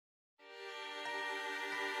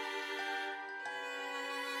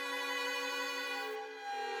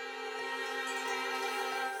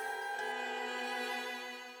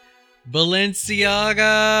Balenciaga!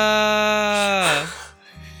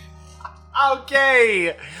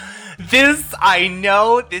 Okay. I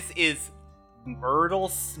know this is Myrtle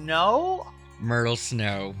Snow? Myrtle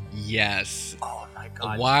Snow, yes. Oh my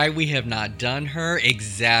god. Why we have not done her?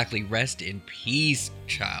 Exactly. Rest in peace,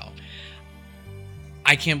 child.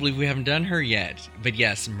 I can't believe we haven't done her yet. But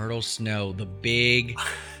yes, Myrtle Snow, the big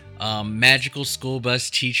magical school bus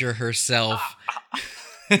teacher herself.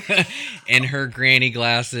 And her granny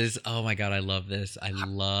glasses. Oh my god, I love this. I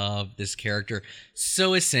love this character.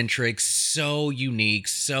 So eccentric, so unique,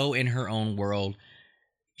 so in her own world.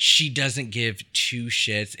 She doesn't give two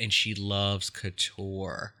shits, and she loves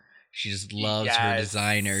couture. She just loves her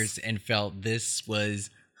designers, and felt this was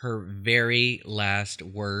her very last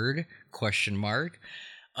word, ?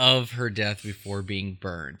 Of her death before being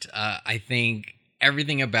burnt. I think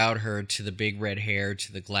everything about her, to the big red hair,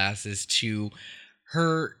 to the glasses, to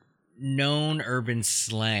her known urban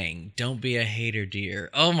slang, "Don't be a hater, dear."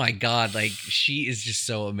 Oh my god, like, she is just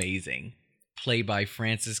so amazing. Played by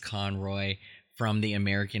Frances Conroy from the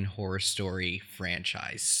American Horror Story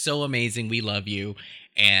franchise. So amazing. We love you,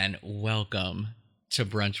 and welcome to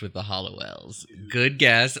Brunch with the Hollowells. Good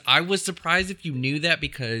guess. I was surprised if you knew that,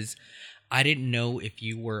 because I didn't know if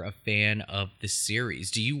you were a fan of the series.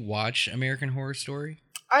 Do you watch American Horror Story?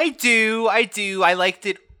 I do. I liked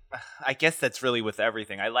it. I guess that's really with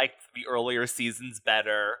everything. I liked the earlier seasons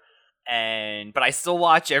better, but I still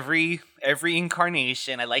watch every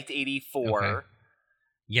incarnation. I liked 84. Okay.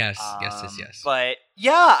 Yes. But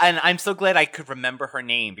yeah, and I'm so glad I could remember her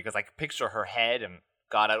name, because I could picture her head, and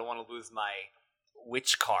God, I don't want to lose my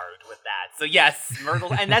witch card with that. So yes,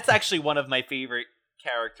 Myrtle, and that's actually one of my favorite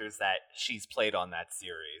characters that she's played on that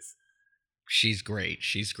series. She's great.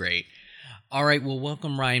 All right, well,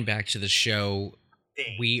 welcome Ryan back to the show.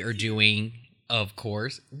 We are doing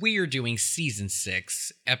season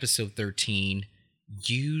 6, episode 13,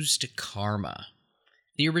 Used Karma.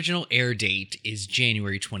 The original air date is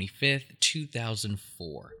January 25th,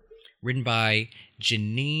 2004. Written by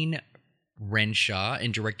Janine Renshaw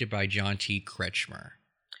and directed by John T. Kretschmer.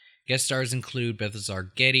 Guest stars include Balthazar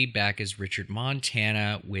Getty back as Richard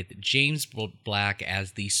Montana, with James Black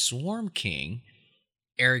as the Swarm King.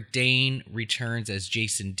 Eric Dane returns as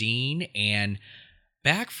Jason Dean, and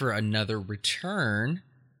back for another return,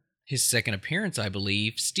 his second appearance, I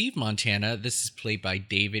believe, Steve Montana. This is played by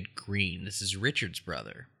David Green. This is Richard's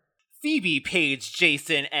brother. Phoebe, Paige,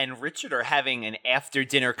 Jason, and Richard are having an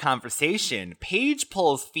after-dinner conversation. Paige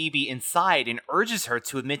pulls Phoebe inside and urges her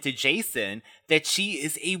to admit to Jason that she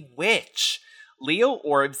is a witch. Leo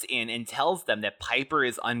orbs in and tells them that Piper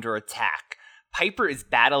is under attack. Piper is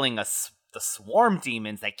battling the swarm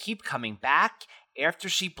demons that keep coming back after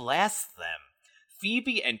she blasts them.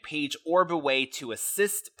 Phoebe and Paige orb away to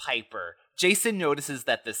assist Piper. Jason notices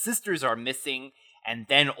that the sisters are missing, and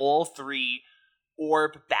then all three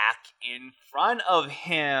orb back in front of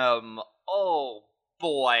him. Oh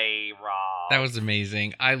boy, Rob. That was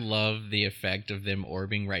amazing. I love the effect of them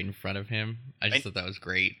orbing right in front of him. I just thought that was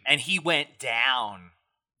great. And he went down.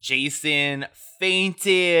 Jason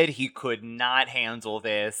fainted. He could not handle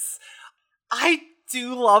this. I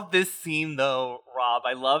do love this scene, though, Rob.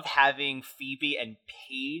 I love having Phoebe and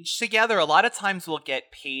Paige together. A lot of times we'll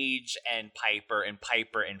get Paige and Piper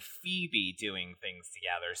and Phoebe doing things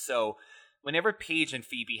together. So whenever Paige and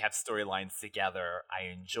Phoebe have storylines together, I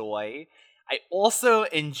enjoy. I also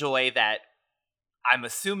enjoy that I'm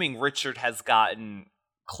assuming Richard has gotten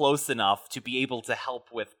close enough to be able to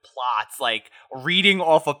help with plots, like reading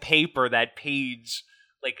off a paper that Paige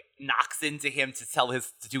knocks into him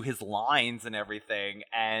to do his lines and everything.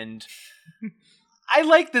 And I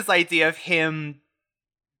like this idea of him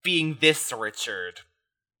being this Richard.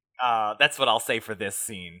 That's what I'll say for this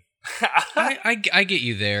scene. I get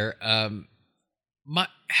you there.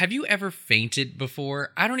 Have you ever fainted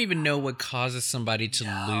before? I don't even know what causes somebody to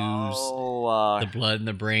lose the blood in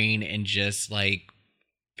the brain and just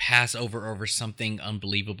pass over something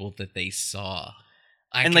unbelievable that they saw.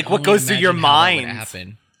 And what goes through your mind?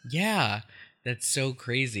 Happen. Yeah, that's so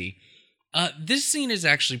crazy. This scene is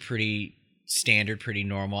actually pretty standard, pretty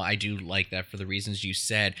normal. I do like that for the reasons you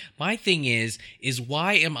said. My thing is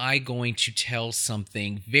why am I going to tell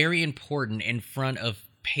something very important in front of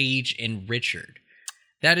Paige and Richard?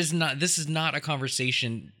 This is not a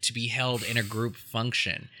conversation to be held in a group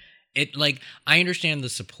function. I understand the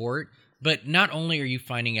support, but not only are you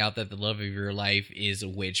finding out that the love of your life is a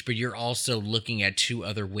witch, but you're also looking at two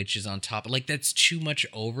other witches on top. That's too much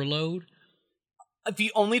overload.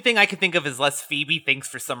 The only thing I can think of is less Phoebe thinks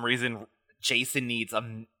for some reason Jason needs a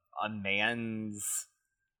man's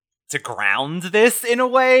to ground this in a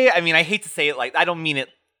way. I mean, I hate to say it I don't mean it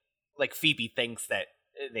like Phoebe thinks that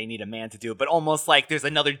they need a man to do it, but almost like there's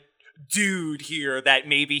another dude here that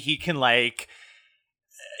maybe he can like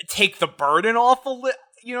take the burden off a little.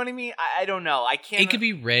 You know what I mean? I don't know. I can't. It could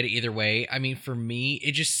be read either way. I mean, for me,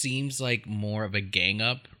 it just seems like more of a gang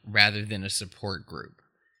up rather than a support group.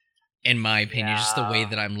 In my opinion, just the way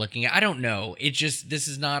that I'm looking at. I don't know. It just, this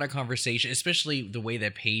is not a conversation, especially the way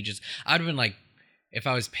that Paige is. I'd have been like, if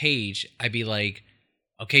I was Paige, I'd be like,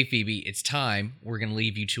 okay, Phoebe, it's time. We're going to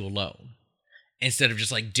leave you two alone. Instead of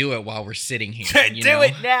just like, do it while we're sitting here. Do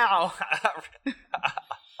it now.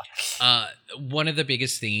 One of the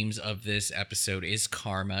biggest themes of this episode is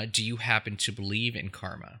karma. Do you happen to believe in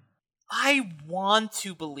karma? I want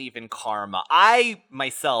to believe in karma. I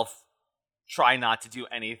myself try not to do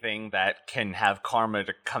anything that can have karma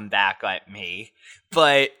to come back at me.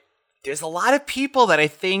 But there's a lot of people that I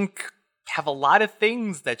think have a lot of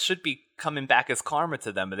things that should be coming back as karma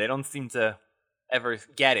to them, but they don't seem to ever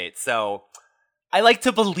get it. So I like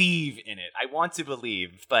to believe in it. I want to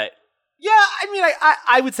believe, but yeah, I mean,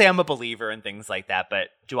 I would say I'm a believer in things like that, but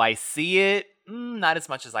do I see it? Not as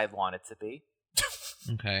much as I'd want it to be.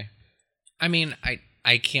 Okay. I mean,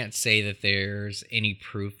 I can't say that there's any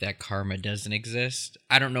proof that karma doesn't exist.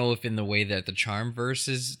 I don't know if in the way that the charm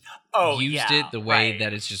verses used it, the way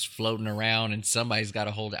that it's just floating around and somebody's got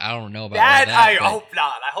to hold it. I don't know about that. I hope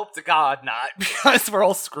not. I hope to God not, because we're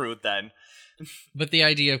all screwed then. But the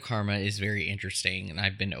idea of karma is very interesting, and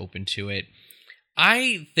I've been open to it.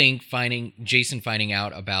 I think Jason finding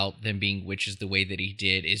out about them being witches the way that he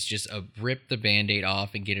did is just a rip the Band-Aid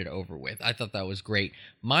off and get it over with. I thought that was great.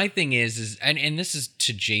 My thing is and this is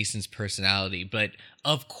to Jason's personality, but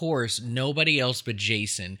of course, nobody else but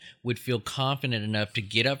Jason would feel confident enough to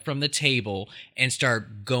get up from the table and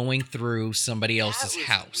start going through somebody else's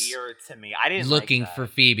house. Weird to me. I didn't looking like that. for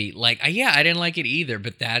Phoebe. Like, I didn't like it either,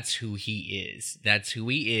 but that's who he is. That's who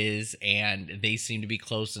he is, and they seem to be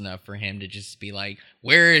close enough for him to just be like,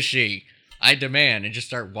 where is she? I demand, and just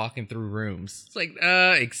start walking through rooms. It's like,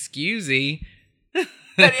 excusey.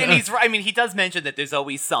 And he's right. I mean, he does mention that there's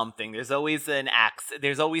always something. There's always an axe.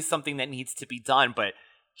 There's always something that needs to be done. But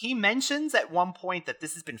he mentions at one point that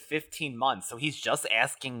this has been 15 months. So he's just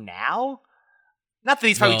asking now? Not that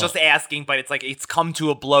he's probably just asking, but it's like it's come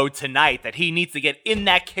to a blow tonight that he needs to get in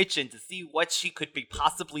that kitchen to see what she could be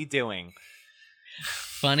possibly doing.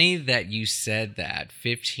 Funny that you said that.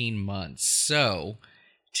 15 months. So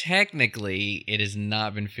technically, it has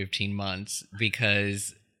not been 15 months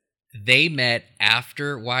because they met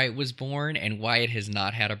after Wyatt was born, and Wyatt has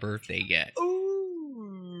not had a birthday yet.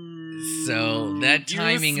 Ooh. So that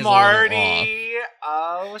timing is a little off.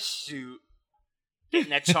 Oh, shoot.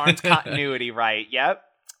 Getting that charmed continuity right. Yep.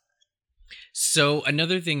 So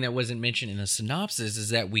another thing that wasn't mentioned in the synopsis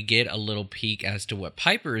is that we get a little peek as to what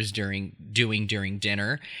Piper is doing during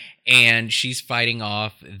dinner, and she's fighting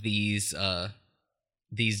off these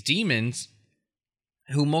demons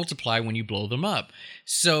who multiply when you blow them up.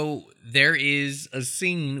 So there is a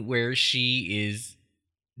scene where she is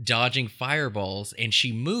dodging fireballs and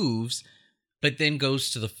she moves, but then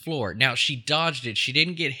goes to the floor. Now, she dodged it. She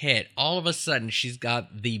didn't get hit. All of a sudden, she's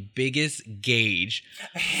got the biggest gauge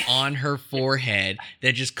on her forehead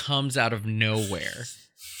that just comes out of nowhere.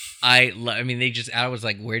 I mean, I was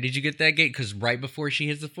like, where did you get that gauge? Because right before she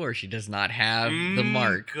hits the floor, she does not have the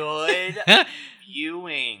mark. Good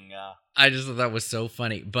viewing. I just thought that was so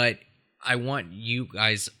funny. But I want you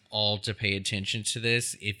guys all to pay attention to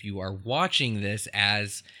this. If you are watching this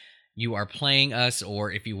as you are playing us,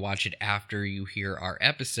 or if you watch it after you hear our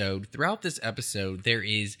episode, throughout this episode, there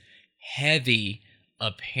is heavy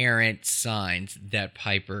apparent signs that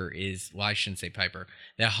I shouldn't say Piper,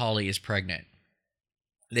 that Holly is pregnant.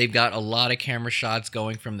 They've got a lot of camera shots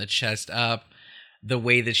going from the chest up, the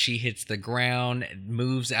way that she hits the ground,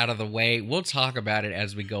 moves out of the way. We'll talk about it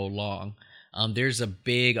as we go along. There's a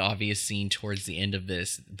big obvious scene towards the end of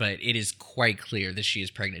this, but it is quite clear that she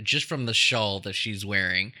is pregnant just from the shawl that she's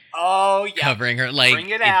wearing. Oh, yeah. Covering her, like, Bring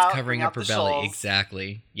it it's out. covering Bring up her out the belly. shawls.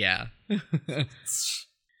 Exactly. Yeah.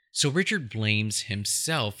 So Richard blames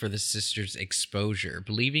himself for the sisters' exposure,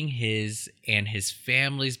 believing his and his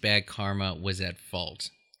family's bad karma was at fault.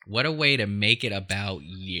 What a way to make it about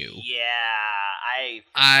you.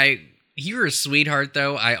 Yeah, You're a sweetheart,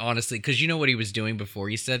 though. I honestly, because you know what he was doing before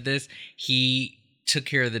he said this? He took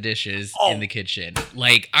care of the dishes in the kitchen.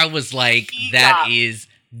 Like, I was like, that is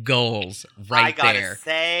goals right there. I gotta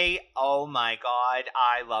say, oh my God,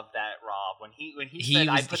 I love that, Rob. When he said,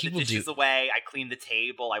 I put the dishes away, I cleaned the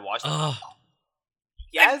table, I washed them.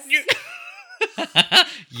 Yes?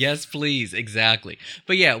 Yes, please. Exactly.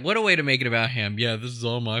 But yeah, what a way to make it about him. Yeah, this is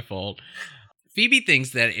all my fault. Phoebe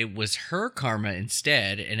thinks that it was her karma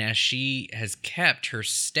instead, and as she has kept her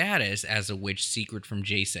status as a witch secret from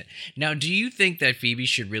Jason. Now, do you think that Phoebe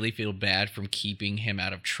should really feel bad from keeping him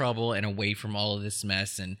out of trouble and away from all of this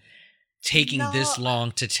mess and taking this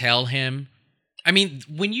long to tell him? I mean,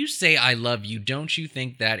 when you say I love you, don't you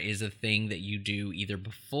think that is a thing that you do either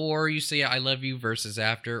before you say I love you versus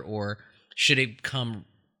after, or should it come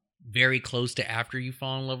very close to after you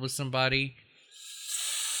fall in love with somebody?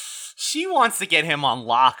 She wants to get him on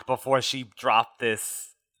lock before she dropped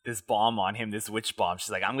this bomb on him, this witch bomb. She's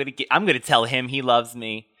like, I'm gonna tell him he loves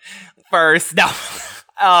me first. No,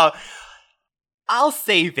 I'll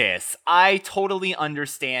say this: I totally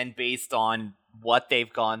understand based on what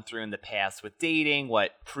they've gone through in the past with dating,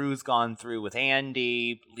 what Prue's gone through with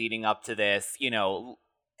Andy leading up to this. You know,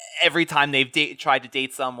 every time they've tried to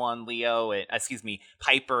date someone,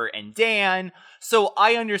 Piper and Dan. So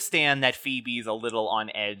I understand that Phoebe's a little on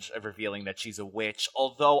edge of revealing that she's a witch.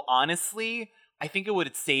 Although, honestly, I think it would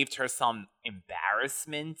have saved her some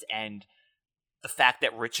embarrassment and the fact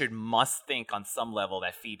that Richard must think on some level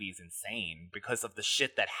that Phoebe's insane because of the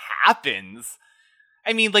shit that happens.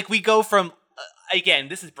 I mean, like, we go from, again,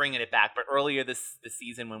 this is bringing it back, but earlier this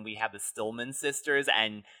season when we have the Stillman sisters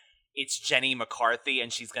and it's Jenny McCarthy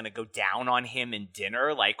and she's going to go down on him in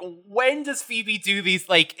dinner. Like, when does Phoebe do these?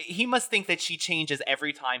 Like, he must think that she changes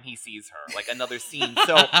every time he sees her, like another scene.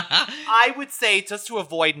 So I would say, just to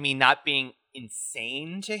avoid me not being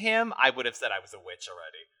insane to him, I would have said I was a witch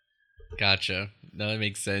already. Gotcha. No, that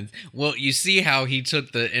makes sense. Well, you see how he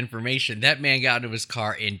took the information. That man got into his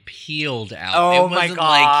car and peeled out. Oh, it wasn't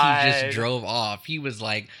like he just drove off. He was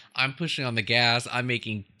like, I'm pushing on the gas. I'm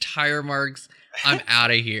making tire marks. I'm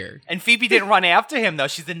out of here. And Phoebe didn't run after him, though.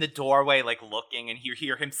 She's in the doorway, like, looking, and you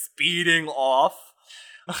hear him speeding off.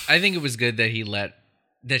 I think it was good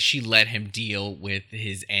that she let him deal with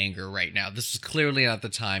his anger right now. This was clearly not the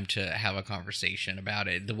time to have a conversation about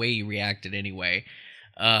it. The way he reacted anyway.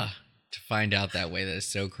 To find out that way, that is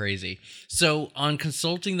so crazy. So, on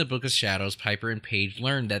consulting the Book of Shadows, Piper and Paige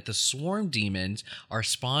learned that the swarm demons are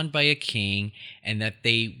spawned by a king and that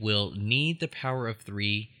they will need the power of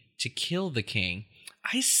 3 to kill the king.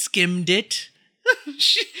 I skimmed it.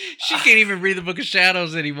 she can't even read the Book of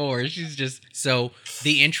Shadows anymore. She's just... So,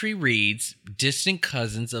 the entry reads, distant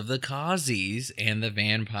cousins of the Kazis and the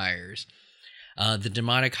vampires. The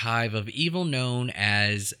demonic hive of evil known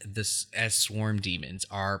as swarm demons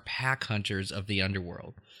are pack hunters of the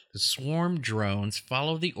underworld. The swarm drones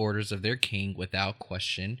follow the orders of their king without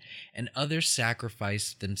question, and others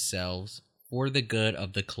sacrifice themselves for the good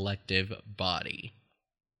of the collective body.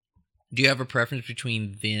 Do you have a preference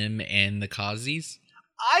between them and the Kazis?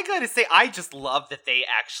 I gotta say, I just love that they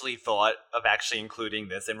actually thought of actually including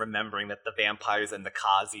this and remembering that the vampires and the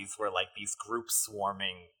Kazis were like these group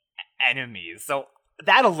swarming enemies. So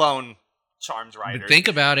that alone charms writers. But think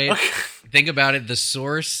about it. Think about it. The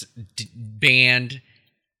Source banned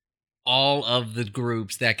all of the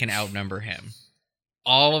groups that can outnumber him.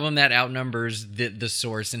 All of them that outnumbers the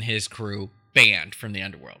Source and his crew banned from the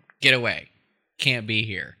underworld. Get away. Can't be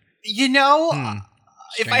here. You know,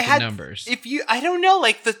 if I had numbers. I don't know,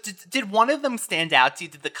 like, did one of them stand out to you?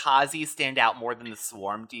 Did the Kazis stand out more than the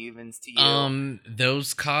swarm demons to you?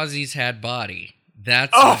 Those Kazis had body.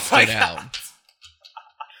 That's what stood out.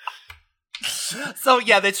 So,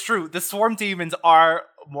 yeah, that's true. The swarm demons are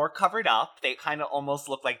more covered up. They kind of almost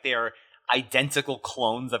look like they're identical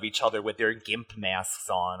clones of each other with their gimp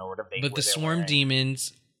masks on or whatever they were. But the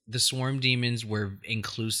swarm demons were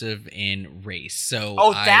inclusive in race. So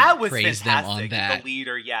that was praised fantastic. Them on that. The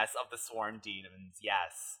leader, yes, of the swarm demons,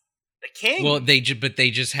 yes. The king. Well, they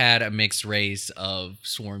just had a mixed race of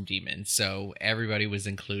swarm demons, so everybody was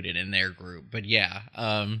included in their group. But yeah,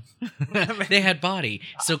 they had body.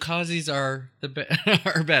 So Kazis are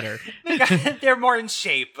are better. They're more in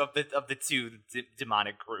shape of the two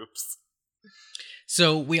demonic groups.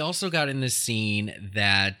 So we also got in this scene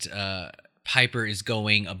that Piper is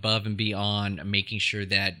going above and beyond, making sure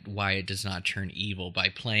that Wyatt does not turn evil by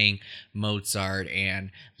playing Mozart and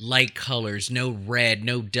light colors, no red,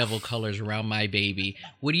 no devil colors around my baby.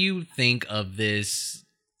 What do you think of this?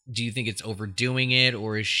 Do you think it's overdoing it,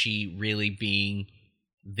 or is she really being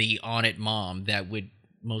the on-it mom that would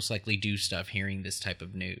most likely do stuff hearing this type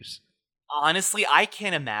of news? Honestly, I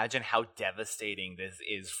can't imagine how devastating this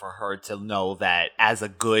is for her to know that as a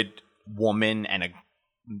good woman and a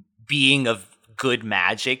being of good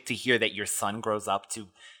magic, to hear that your son grows up to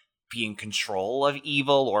be in control of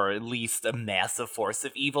evil, or at least a massive force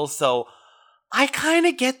of evil. So I kind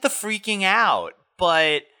of get the freaking out,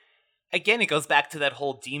 but again, it goes back to that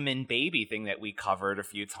whole demon baby thing that we covered a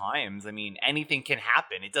few times. I mean, anything can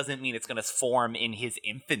happen. It doesn't mean it's going to form in his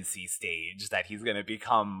infancy stage that he's going to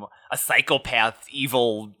become a psychopath,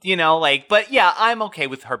 evil, but yeah, I'm okay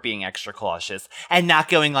with her being extra cautious and not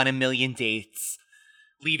going on a million dates,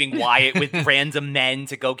 leaving Wyatt with random men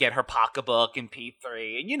to go get her pocketbook in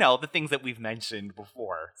P3, and the things that we've mentioned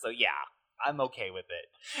before. So yeah, I'm okay with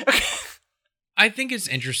it. I think it's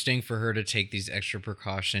interesting for her to take these extra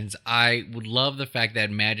precautions. I would love the fact that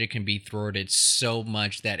magic can be thwarted so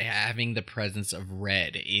much that having the presence of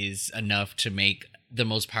red is enough to make the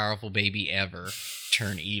most powerful baby ever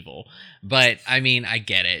turn evil. But, I mean, I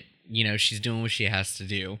get it. She's doing what she has to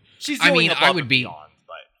do. She's doing above and beyond,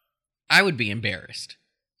 but I would be embarrassed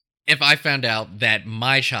if I found out that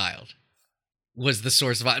my child was the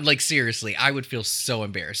source of... seriously, I would feel so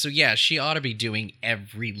embarrassed. So, yeah, she ought to be doing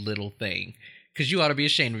every little thing. Because you ought to be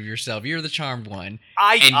ashamed of yourself. You're the charmed one.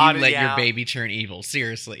 Your baby turn evil.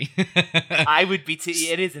 Seriously. I would be too.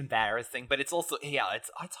 It is embarrassing, but it's also,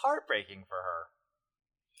 it's heartbreaking for her.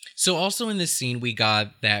 So also in this scene, we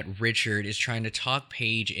got that Richard is trying to talk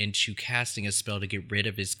Paige into casting a spell to get rid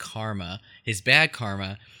of his karma, his bad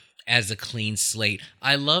karma, as a clean slate.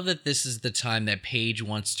 I love that this is the time that Paige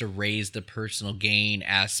wants to raise the personal gain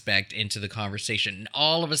aspect into the conversation. And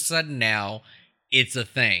all of a sudden now, it's a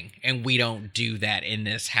thing, and we don't do that in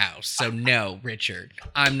this house. So no, Richard,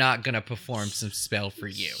 I'm not going to perform some spell for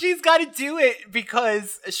you. She's got to do it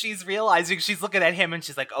because she's realizing, she's looking at him and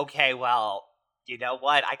she's like, okay, well, you know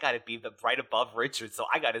what? I got to be right above Richard, so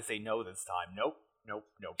I got to say no this time. Nope.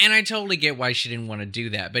 And I totally get why she didn't want to do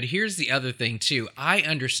that. But here's the other thing, too. I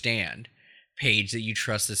understand, Paige, that you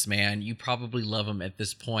trust this man. You probably love him at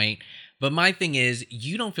this point. But my thing is,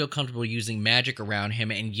 you don't feel comfortable using magic around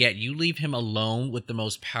him, and yet you leave him alone with the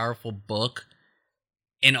most powerful book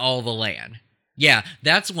in all the land. Yeah,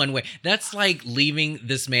 that's one way. That's like leaving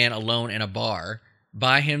this man alone in a bar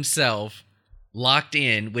by himself, locked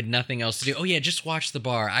in with nothing else to do. Oh yeah, just watch the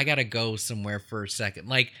bar. I gotta go somewhere for a second.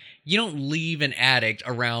 You don't leave an addict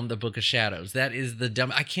around the Book of Shadows. That is the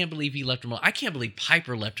dumb... I can't believe he left him alone. I can't believe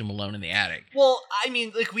Piper left him alone in the attic. Well, I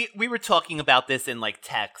mean, we were talking about this in,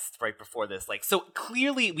 text right before this. So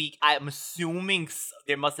clearly I'm assuming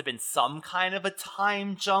there must have been some kind of a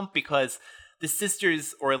time jump because the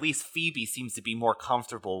sisters, or at least Phoebe, seems to be more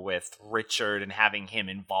comfortable with Richard and having him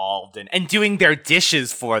involved and doing their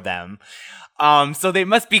dishes for them. So they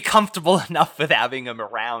must be comfortable enough with having him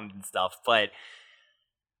around and stuff, but...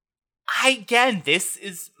 Again, this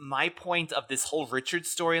is my point of this whole Richard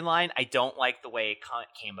storyline. I don't like the way it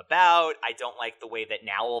came about. I don't like the way that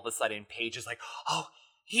now all of a sudden Paige is like, oh,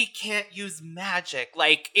 he can't use magic.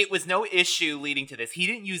 It was no issue leading to this. He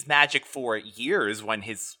didn't use magic for years when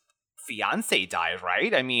his fiance died,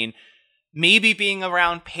 right? I mean, maybe being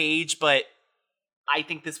around Paige, but I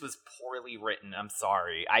think this was poorly written. I'm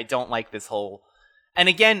sorry. I don't like this whole... And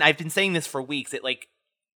again, I've been saying this for weeks.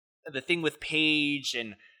 The thing with Paige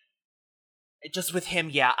and... Just with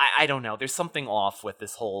him, yeah, I don't know. There's something off with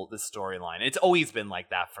this storyline. It's always been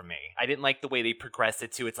like that for me. I didn't like the way they progressed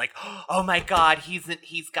it too. It's like, oh my god,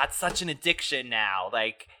 he's got such an addiction now.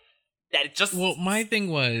 That it just... Well, my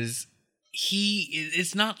thing was,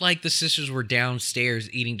 it's not like the sisters were downstairs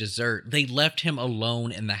eating dessert. They left him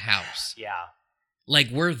alone in the house. Yeah.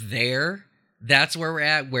 We're there. That's where we're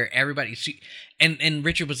at, where everybody... And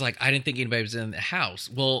Richard was like, I didn't think anybody was in the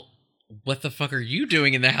house. Well... What the fuck are you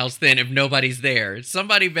doing in the house then if nobody's there?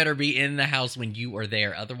 Somebody better be in the house when you are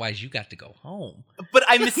there. Otherwise, you got to go home. But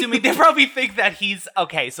I'm assuming they probably think that he's...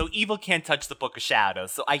 Okay, so evil can't touch the Book of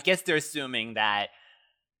Shadows. So I guess they're assuming that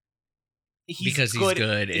he's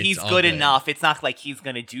good. He's good enough. It's not like he's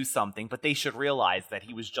going to do something. But they should realize that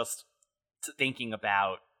he was just thinking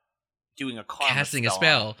about doing a karma casting a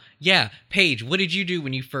spell. Yeah. Paige, what did you do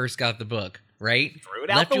when you first got the book? Right? Threw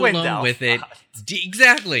it out the window. Alone with it.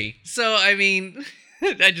 Exactly. So, I mean,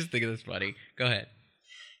 I just think it's funny. Go ahead.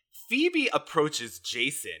 Phoebe approaches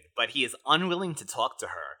Jason, but he is unwilling to talk to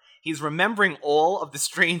her. He's remembering all of the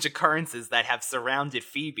strange occurrences that have surrounded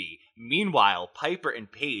Phoebe. Meanwhile, Piper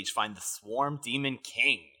and Paige find the Swarm Demon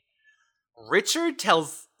King. Richard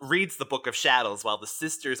reads the Book of Shadows while the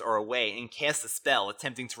sisters are away and casts a spell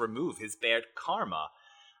attempting to remove his bad karma.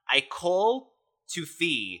 I call to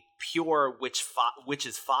thee pure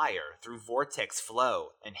witch's fire through vortex flow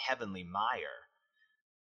and heavenly mire.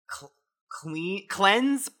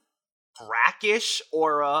 Cleanse brackish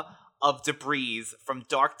aura of debris from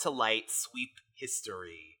dark to light sweep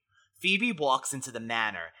history. Phoebe walks into the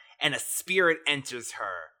manor and a spirit enters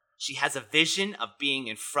her. She has a vision of being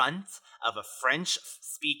in front of a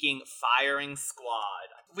French-speaking firing squad.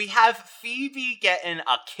 we have Phoebe getting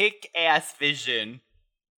a kick-ass vision,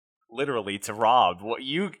 literally, to Rob. What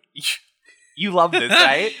you love this,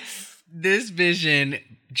 right? This vision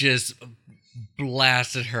just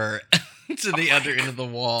blasted her to the other end of the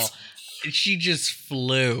wall. She just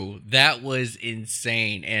flew. That was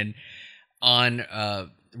insane. And on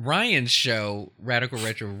Ryan's show, Radical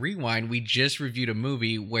Retro Rewind, we just reviewed a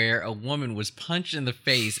movie where a woman was punched in the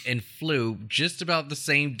face and flew just about the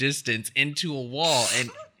same distance into a wall. And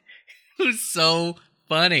it was so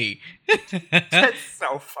funny. That's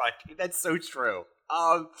so funny. That's so true.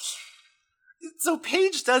 So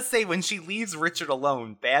Paige does say when she leaves Richard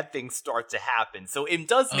alone, bad things start to happen. So it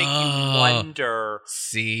does make you wonder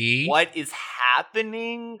what is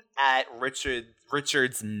happening at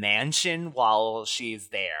Richard's mansion while she's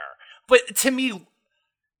there. But to me,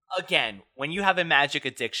 again, when you have a magic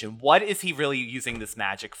addiction, what is he really using this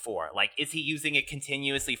magic for? Like, is he using it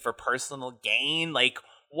continuously for personal gain? Like,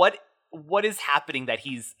 what is happening that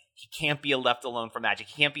he can't be left alone for magic?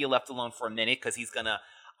 He can't be left alone for a minute because he's gonna...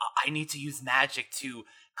 I need to use magic to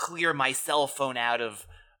clear my cell phone out of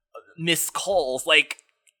missed calls. Like,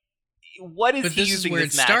 what is he using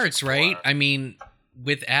this magic for? But this is where it starts, right? I mean,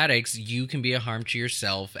 with addicts, you can be a harm to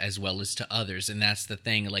yourself as well as to others. And that's the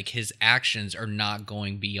thing. Like, his actions are not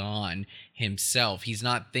going beyond himself. He's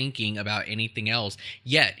not thinking about anything else.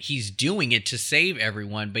 Yet, he's doing it to save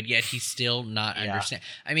everyone, but yet he's still not understanding.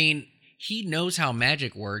 I mean, he knows how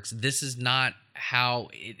magic works. This is not how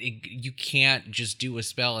you can't just do a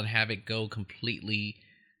spell and have it go completely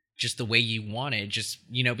just the way you want it, just,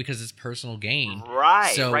 you know, because it's personal gain.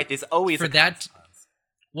 Right. So right. There's always for that.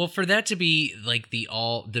 Well, for that to be like the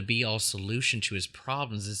be all solution to his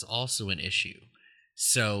problems is also an issue.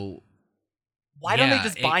 So why don't they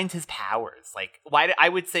just bind his powers? Like, I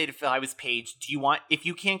would say if I was Paige, if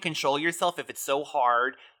you can't control yourself, if it's so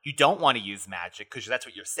hard, you don't want to use magic, because that's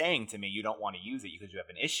what you're saying to me. You don't want to use it because you have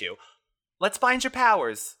an issue. Let's bind your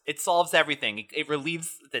powers. It solves everything. It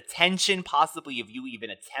relieves the tension, possibly, of you even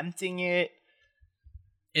attempting it.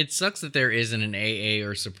 It sucks that there isn't an AA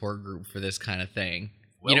or support group for this kind of thing.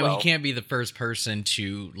 He can't be the first person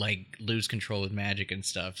to, like, lose control with magic and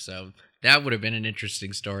stuff. So that would have been an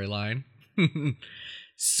interesting storyline.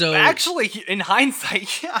 So actually, in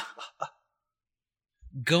hindsight, yeah.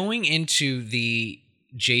 Going into the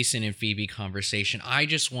Jason and Phoebe conversation, I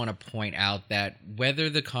just want to point out that whether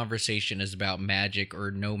the conversation is about magic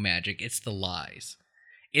or no magic, it's the lies.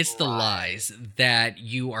 It's the lies that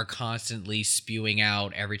you are constantly spewing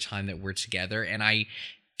out every time that we're together. And I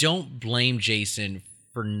don't blame Jason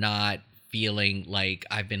for not feeling like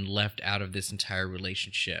I've been left out of this entire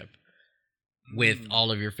relationship with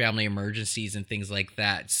all of your family emergencies and things like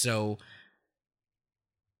that. So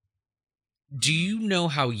do you know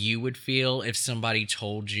how you would feel if somebody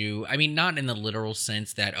told you, I mean, not in the literal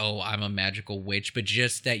sense that, oh, I'm a magical witch, but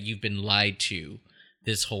just that you've been lied to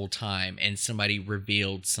this whole time and somebody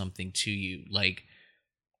revealed something to you? Like,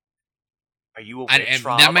 are you a witch,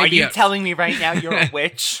 Rob? Are you telling me right now you're a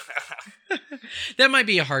witch? That might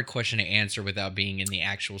be a hard question to answer without being in the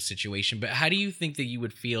actual situation, but how do you think that you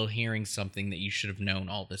would feel hearing something that you should have known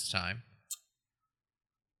all this time?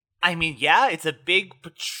 I mean, yeah, it's a big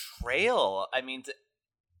betrayal. I mean,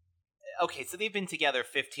 okay, so they've been together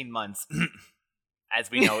 15 months.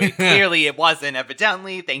 As we know, clearly it wasn't,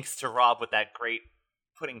 evidently, thanks to Rob with that great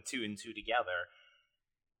putting two and two together.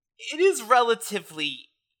 It is relatively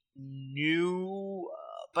new,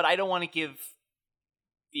 but I don't want to give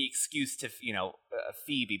the excuse to,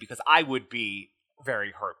 Phoebe, because I would be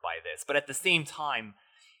very hurt by this. But at the same time,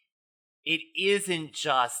 it isn't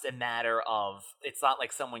just a matter of, it's not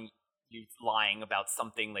like someone lying about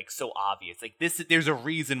something like so obvious. Like this, there's a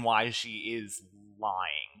reason why she is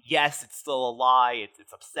lying. Yes, it's still a lie.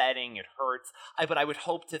 It's upsetting. It hurts. But I would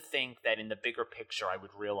hope to think that in the bigger picture, I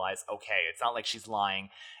would realize, okay, it's not like she's lying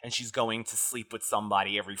and she's going to sleep with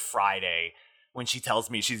somebody every Friday when she tells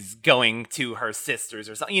me she's going to her sister's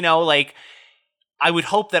or something. Like, I would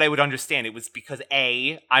hope that I would understand it was because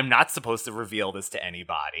A, I'm not supposed to reveal this to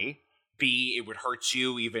anybody. B, it would hurt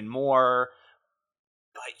you even more.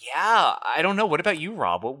 But yeah, I don't know. What about you,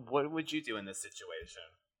 Rob? What would you do in this situation?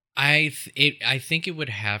 I think it would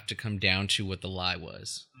have to come down to what the lie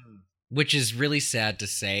was, which is really sad to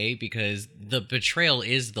say because the betrayal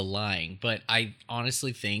is the lying. But I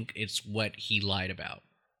honestly think it's what he lied about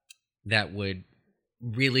that would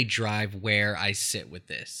really drive where I sit with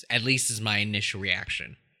this. At least is my initial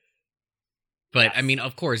reaction. But yes. I mean,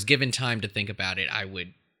 of course, given time to think about it, I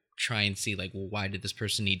would try and see, like, well, why did this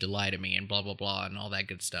person need to lie to me and blah, blah, blah, and all that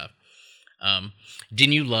good stuff.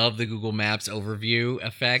 Didn't you love the Google Maps overview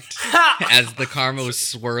effect as the karma was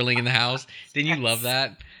swirling in the house? Didn't you love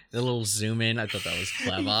that? The little zoom in, I thought that was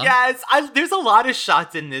clever. Yes, there's a lot of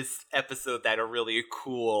shots in this episode that are really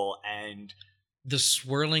cool, and the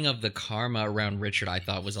swirling of the karma around Richard, I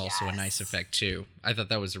thought was also a nice effect too. I thought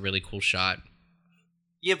that was a really cool shot.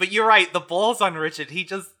 Yeah, but you're right. The balls on Richard, he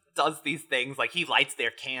just does these things. Like, he lights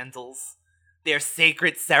their candles, their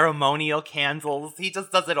sacred ceremonial candles. He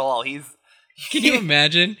just does it all. Can you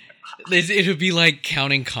imagine? It would be like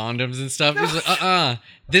counting condoms and stuff. He's like,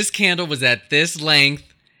 this candle was at this length.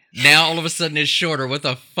 Now all of a sudden it's shorter. What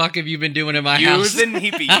the fuck have you been doing in my house?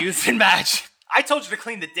 He'd be using match. I told you to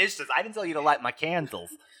clean the dishes. I didn't tell you to light my candles.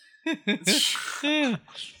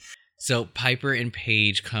 So Piper and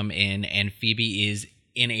Paige come in, and Phoebe is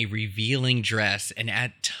in a revealing dress and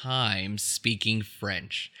at times speaking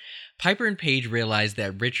French. Piper and Paige realize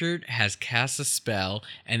that Richard has cast a spell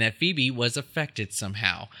and that Phoebe was affected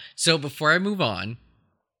somehow. So before I move on,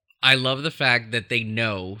 I love the fact that they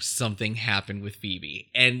know something happened with Phoebe,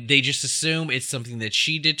 and they just assume it's something that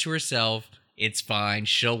she did to herself. It's fine.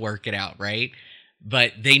 She'll work it out, right?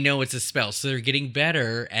 But they know it's a spell, so they're getting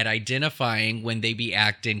better at identifying when they be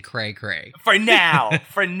acting cray-cray. For now,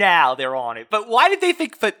 they're on it. But why did they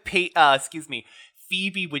think that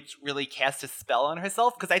Phoebe would really cast a spell on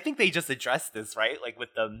herself? Because I think they just addressed this, right? Like with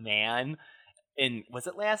the man in, was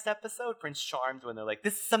it last episode, Prince Charmed, when they're like,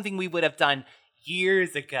 this is something we would have done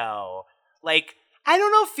years ago. Like, I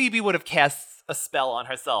don't know if Phoebe would have cast a spell on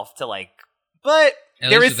herself to like, but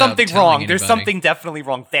there is something wrong. There's something definitely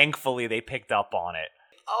wrong. Thankfully, they picked up on it.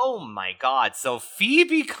 Oh my god. So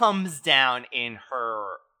Phoebe comes down in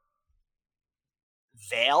her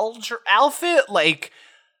veil outfit? Like,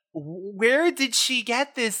 where did she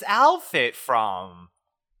get this outfit from?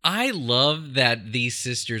 I love that these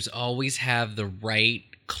sisters always have the right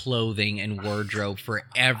clothing and wardrobe for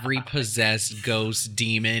every possessed ghost,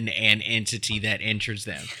 demon, and entity that enters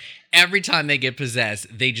them. Every time they get possessed,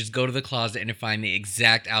 they just go to the closet and find the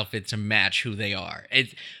exact outfit to match who they are.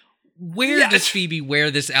 Where does Phoebe wear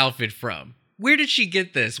this outfit from? Where did she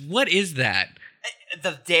get this? What is that?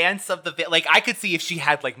 The dance of the... Like, I could see if she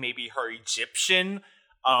had, like, maybe her Egyptian,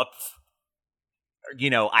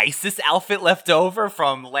 ISIS outfit left over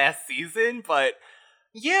from last season, but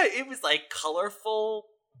yeah, it was, like, colorful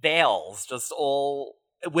veils, just all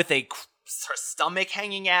with her stomach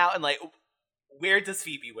hanging out, and, like... Where does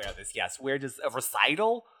Phoebe wear this? Yes, where does a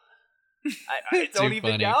recital? I don't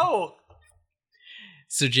even know.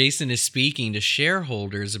 So Jason is speaking to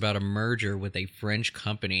shareholders about a merger with a French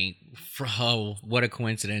company. Oh, what a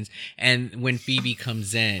coincidence. And when Phoebe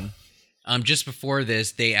comes in, just before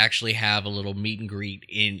this, they actually have a little meet and greet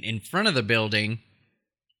in front of the building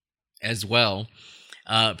as well,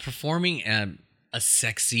 performing a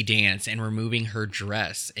sexy dance and removing her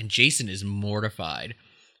dress. And Jason is mortified.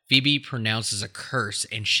 Phoebe pronounces a curse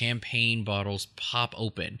and champagne bottles pop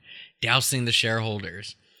open, dousing the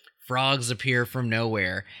shareholders. Frogs appear from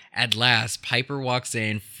nowhere. At last, Piper walks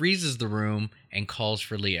in, freezes the room, and calls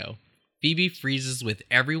for Leo. Phoebe freezes with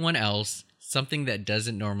everyone else, something that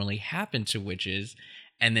doesn't normally happen to witches,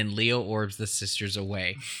 and then Leo orbs the sisters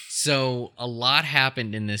away. So a lot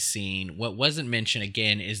happened in this scene. What wasn't mentioned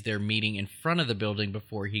again is their meeting in front of the building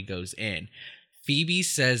before he goes in. Phoebe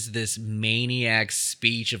says this maniac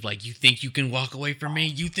speech of like, you think you can walk away from me?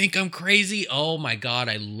 You think I'm crazy? Oh my God,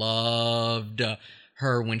 I loved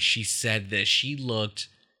her when she said this. She looked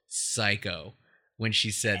psycho when she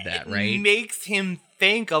said that, right? It makes him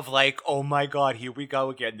think of like, oh my God, here we go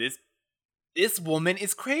again. This woman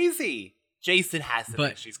is crazy. Jason has to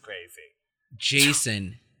think she's crazy.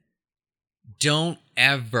 Jason, don't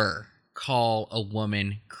ever call a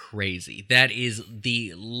woman crazy. That is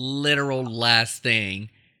the literal last thing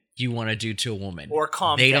you want to do to a woman. Or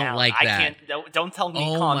calm down. They don't like that. Don't tell me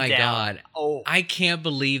calm down. Oh my God. Oh. I can't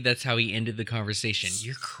believe that's how he ended the conversation.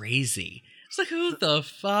 You're crazy. It's like, who the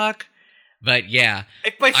fuck? But yeah.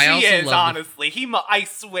 But she is, honestly. I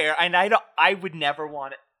swear, and I would never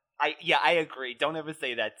want it. I agree. Don't ever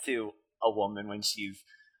say that to a woman when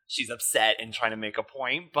she's upset and trying to make a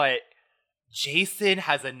point, but Jason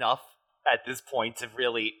has enough at this point to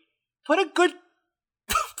really put a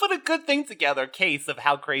good thing together, case of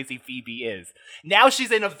how crazy Phoebe is. Now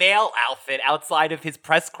she's in a veil outfit outside of his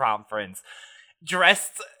press conference,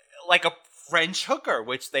 dressed like a French hooker,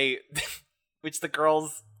 which the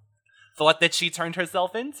girls thought that she turned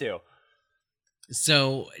herself into.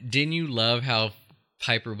 So, didn't you love how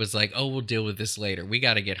Piper was like, oh, we'll deal with this later. We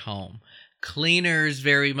got to get home. Cleaners,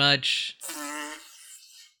 very much.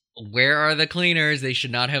 Where are the cleaners? They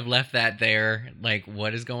should not have left that there. Like,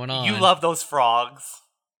 what is going on? You love those frogs.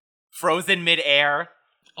 frozen midair.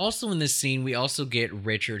 Also in this scene, we also get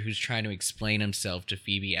Richard, who's trying to explain himself to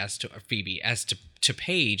Phoebe as to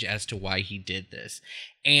Paige as to why he did this.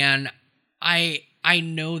 And I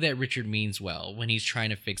know that Richard means well when he's trying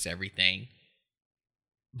to fix everything,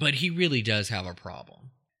 but he really does have a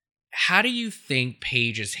problem. How do you think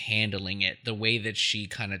Paige is handling it, the way that she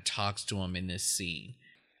kind of talks to him in this scene?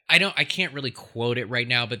 I can't really quote it right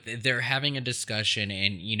now, but they're having a discussion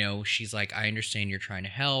and, you know, she's like, I understand you're trying to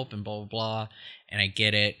help and blah, blah, blah, and I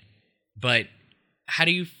get it. But how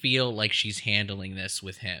do you feel like she's handling this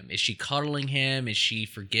with him? Is she cuddling him? Is she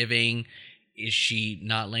forgiving? Is she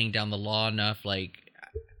not laying down the law enough? Like,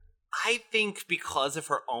 I think because of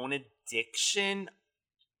her own addiction,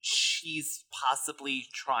 she's possibly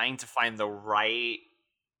trying to find the right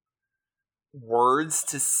words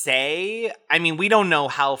to say. I mean, we don't know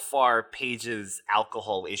how far Paige's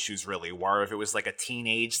alcohol issues really were, if it was like a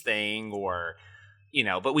teenage thing or, you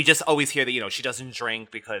know, but we just always hear that, you know, she doesn't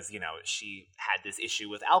drink because, you know, she had this issue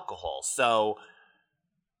with alcohol. So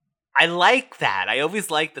I like that. I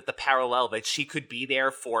always like that the parallel that she could be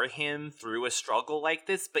there for him through a struggle like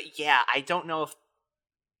this. But yeah, I don't know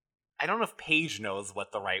if Paige knows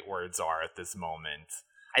what the right words are at this moment.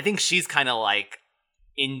 I think she's kind of like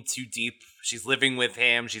in too deep. She's living with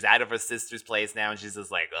him. She's out of her sister's place now, and she's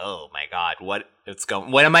just like, "Oh my god, what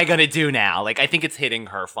am I gonna do now?" Like, I think it's hitting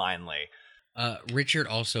her finally. Richard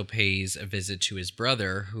also pays a visit to his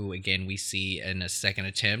brother, who again we see in a second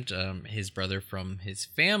attempt, his brother from his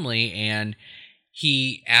family, and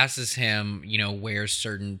he asks him, you know, where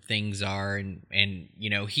certain things are, and you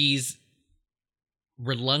know, he's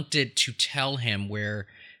reluctant to tell him where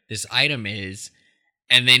this item is,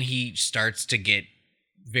 and then he starts to get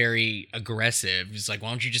very aggressive. He's like, why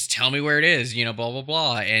don't you just tell me where it is, you know, blah blah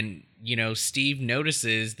blah. And you know, Steve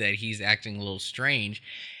notices that he's acting a little strange,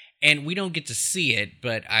 and we don't get to see it,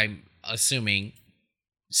 but I'm assuming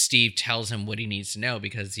Steve tells him what he needs to know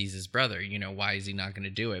because he's his brother. You know, why is he not going to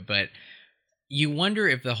do it? But you wonder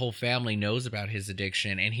if the whole family knows about his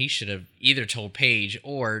addiction, and he should have either told Paige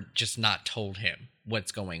or just not told him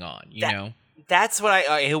what's going on, you know? That's what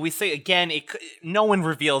I always say. Again, no one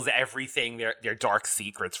reveals everything, their dark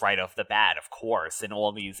secrets right off the bat, of course, and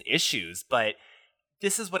all these issues. But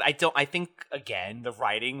this is what I think, again, the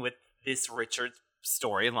writing with this Richard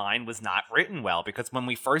storyline was not written well, because when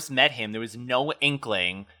we first met him, there was no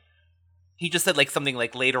inkling. He just said like something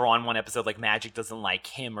like later on one episode, like magic doesn't like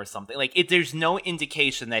him or something. Like there's no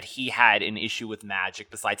indication that he had an issue with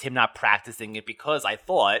magic besides him not practicing it, because I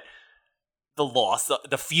thought the loss of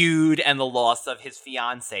the feud and the loss of his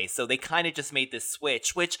fiance. So they kind of just made this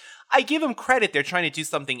switch, which I give him credit. They're trying to do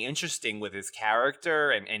something interesting with his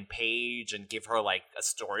character and Paige and give her like a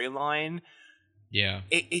storyline. Yeah.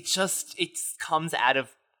 It comes out of,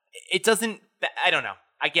 it doesn't, I don't know.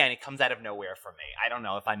 Again, it comes out of nowhere for me. I don't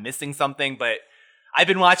know if I'm missing something, but I've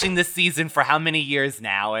been watching this season for how many years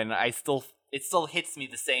now, and it still hits me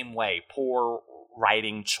the same way. Poor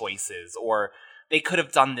writing choices, or they could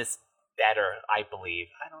have done this better, I believe.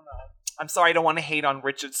 I don't know. I'm sorry, I don't want to hate on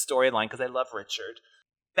Richard's storyline because I love Richard.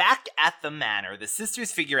 Back at the manor, the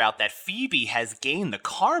sisters figure out that Phoebe has gained the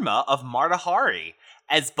karma of Marta Hari,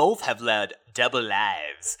 as both have led double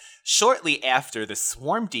lives. Shortly after the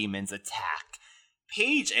swarm demons attack,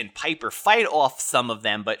 Paige and Piper fight off some of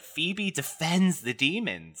them, but Phoebe defends the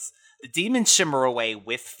demons. The demons shimmer away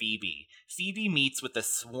with Phoebe. Phoebe meets with the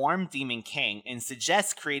Swarm Demon King and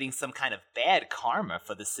suggests creating some kind of bad karma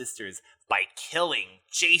for the sisters by killing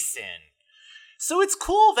Jason. So it's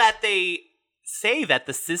cool that they say that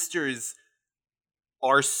the sisters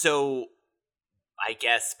are so, I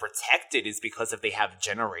guess, protected is because they have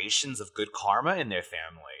generations of good karma in their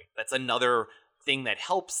family. That's another thing that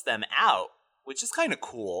helps them out, which is kind of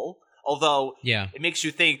cool. Although, yeah, it makes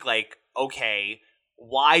you think, like, okay,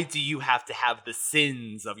 why do you have to have the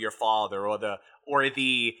sins of your father or the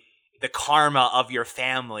karma of your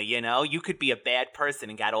family, you know? You could be a bad person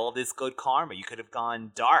and got all this good karma. You could have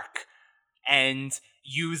gone dark and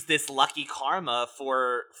used this lucky karma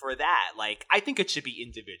for that. Like, I think it should be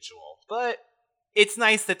individual. But it's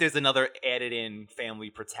nice that there's another added in family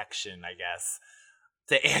protection, I guess,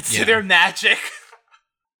 to add to their magic.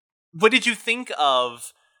 What did you think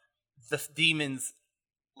of the demons,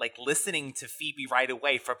 like, listening to Phoebe right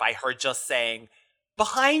away by her just saying,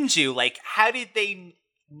 behind you? Like, how did they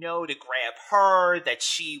know to grab her, that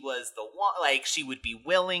she was the one, like, she would be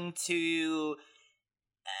willing to,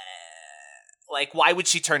 like, why would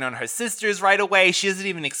she turn on her sisters right away? She doesn't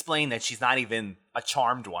even explain that she's not even a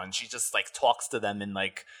charmed one. She just, like, talks to them in,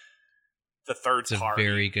 like, the third party. It's a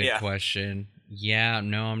very good question. Yeah,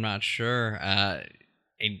 no, I'm not sure.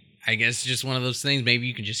 I guess just one of those things. Maybe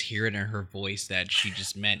you can just hear it in her voice that she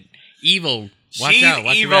just meant evil. Watch She's out.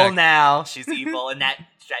 Watch your evil back. now. She's evil in that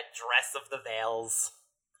dress of the veils.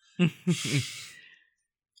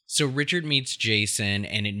 So Richard meets Jason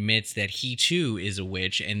and admits that he too is a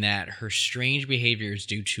witch and that her strange behavior is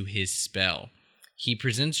due to his spell. He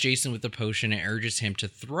presents Jason with the potion and urges him to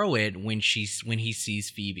throw it when he sees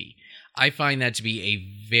Phoebe. I find that to be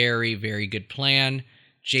a very, very good plan.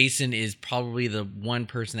 Jason is probably the one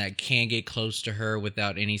person that can get close to her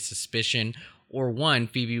without any suspicion, or one,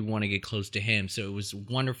 Phoebe would want to get close to him. So it was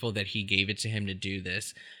wonderful that he gave it to him to do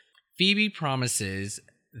this. Phoebe promises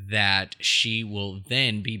that she will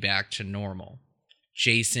then be back to normal.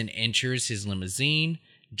 Jason enters his limousine,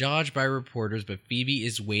 dodged by reporters, but Phoebe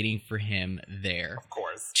is waiting for him there. Of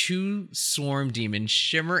course. 2 swarm demons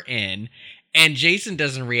shimmer in, and Jason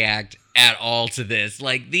doesn't react at all to this.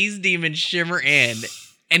 Like, these demons shimmer in,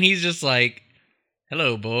 and he's just like,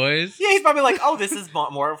 hello, boys. Yeah, he's probably like, oh, this is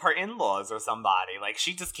more of her in-laws or somebody. Like,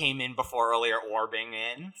 she just came in before earlier orbing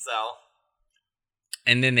in, so...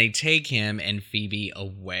 And then they take him and Phoebe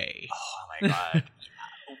away. Oh my god.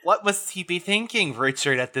 What must he be thinking,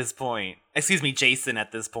 Richard, at this point? Excuse me, Jason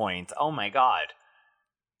at this point. Oh my god.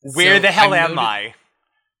 Where the hell am I?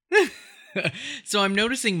 So I'm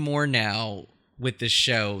noticing more now with the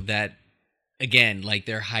show that, again, like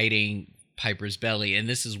they're hiding Piper's belly. And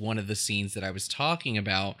this is one of the scenes that I was talking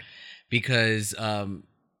about because,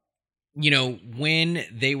 when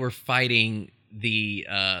they were fighting the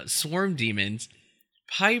swarm demons,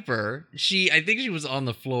 Piper, I think she was on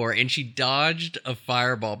the floor and she dodged a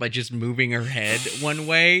fireball by just moving her head one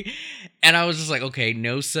way. And I was just like, okay,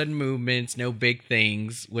 no sudden movements, no big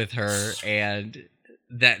things with her. And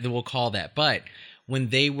that we'll call that. But when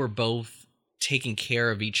they were both taking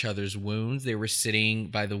care of each other's wounds, they were sitting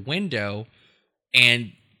by the window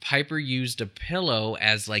and Piper used a pillow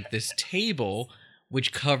as like this table,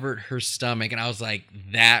 which covered her stomach. And I was like,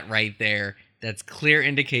 that right there. That's clear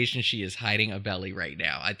indication she is hiding a belly right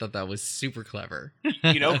now. I thought that was super clever.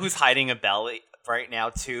 You know who's hiding a belly right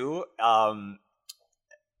now, too? And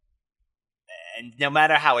no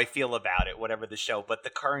matter how I feel about it, whatever the show, but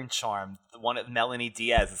the current charm, Melanie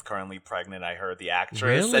Diaz is currently pregnant, I heard, the actress.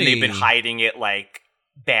 Really? And they've been hiding it, like,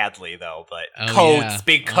 badly, though. But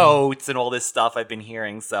big coats, and all this stuff I've been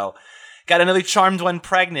hearing. So, got another charmed one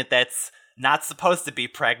pregnant that's not supposed to be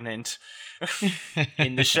pregnant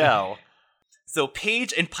in the show. So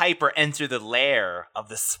Paige and Piper enter the lair of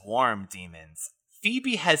the swarm demons.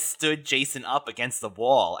 Phoebe has stood Jason up against the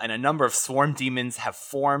wall, and a number of swarm demons have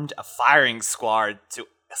formed a firing squad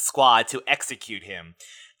to execute him.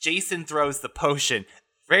 Jason throws the potion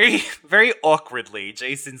very, very awkwardly.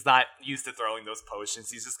 Jason's not used to throwing those potions.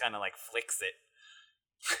 He's just kind of like flicks it.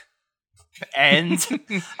 And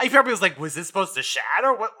I probably was like, was this supposed to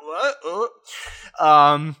shatter? What?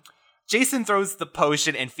 Jason throws the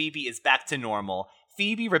potion and Phoebe is back to normal.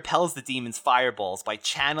 Phoebe repels the demons' fireballs by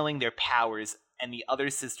channeling their powers, and the other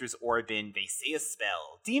sisters orb in. They say a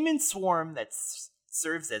spell. Demons swarm that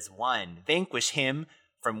serves as one. Vanquish him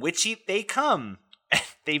from which they come.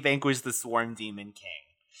 They vanquish the swarm demon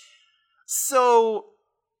king. So,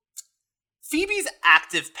 Phoebe's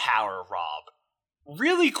active power, Rob,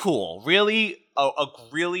 really cool. Really, a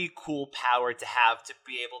really cool power to have, to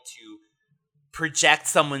be able to project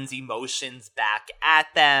someone's emotions back at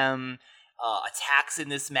them, attacks in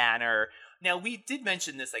this manner. Now, we did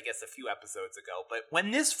mention this, I guess, a few episodes ago, but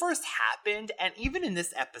when this first happened, and even in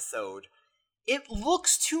this episode, it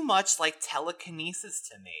looks too much like telekinesis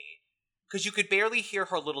to me. Because you could barely hear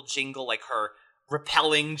her little jingle, like her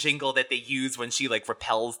repelling jingle that they use when she, like,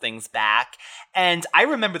 repels things back. And I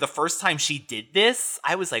remember the first time she did this,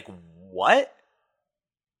 I was like, what?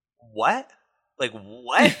 What? Like,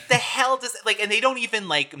 what the hell does... Like, and they don't even,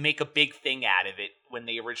 like, make a big thing out of it when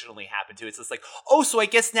they originally happened to. It's just like, oh, so I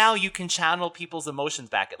guess now you can channel people's emotions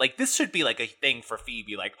back. Like, this should be, like, a thing for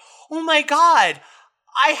Phoebe. Like, oh my god,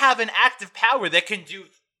 I have an active power that can do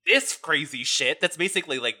this crazy shit. That's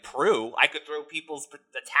basically, like, Prue. I could throw people's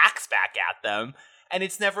attacks back at them. And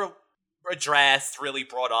it's never addressed, really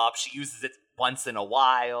brought up. She uses it once in a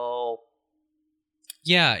while.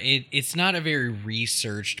 Yeah, it's not a very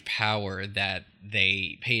researched power that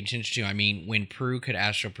they pay attention to. I mean, when Prue could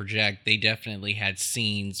astral project, they definitely had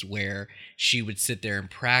scenes where she would sit there and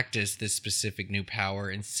practice this specific new power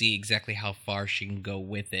and see exactly how far she can go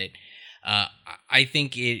with it. I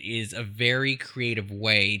think it is a very creative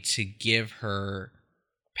way to give her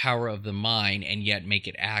power of the mind and yet make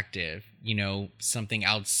it active. You know, something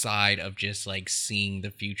outside of just like seeing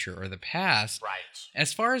the future or the past. Right.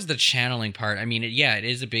 As far as the channeling part, I mean, it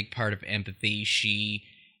is a big part of empathy. She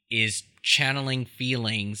is channeling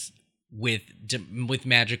feelings with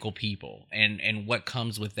magical people, and what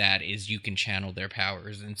comes with that is you can channel their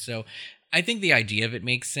powers. And so I think the idea of it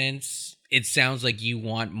makes sense. It sounds like you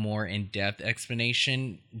want more in-depth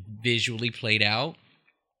explanation visually played out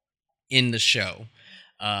in the show.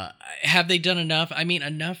 Have they done enough? I mean,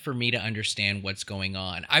 enough for me to understand what's going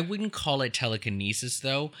on. I wouldn't call it telekinesis,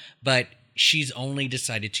 though, but she's only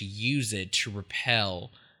decided to use it to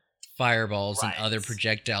repel fireballs and other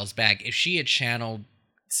projectiles back. If she had channeled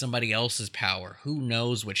somebody else's power, who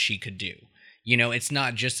knows what she could do? You know, it's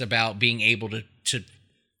not just about being able to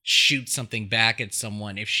shoot something back at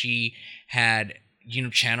someone. If she had, you know,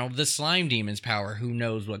 channeled the slime demon's power, who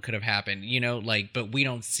knows what could have happened, you know, like, but we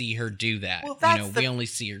don't see her do that. Well, you know, we only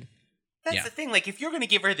see her. That's the thing. Like, if you're going to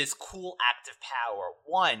give her this cool active power,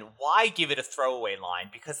 one, why give it a throwaway line?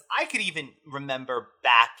 Because I could even remember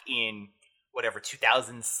back in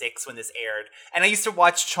 2006 when this aired, and I used to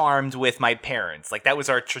watch Charmed with my parents. Like, that was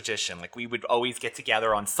our tradition. Like, we would always get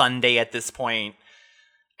together on Sunday at this point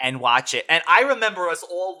and watch it. And I remember us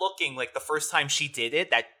all looking, like, the first time she did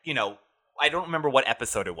it, that, you know, I don't remember what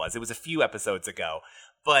episode it was. It was a few episodes ago.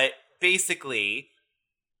 But basically,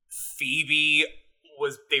 Phoebe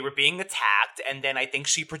they were being attacked, and then I think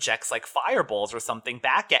she projects, like, fireballs or something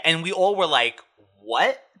back at, and we all were like,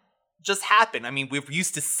 what just happened? I mean, we're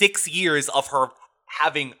used to 6 years of her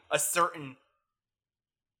having a certain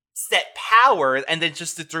set power, and then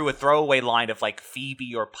just threw a throwaway line of, like,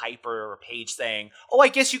 Phoebe or Piper or Paige saying, oh, I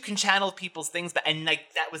guess you can channel people's things, but, and,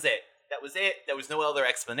 like, that was it. That was it. There was no other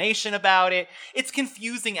explanation about it. It's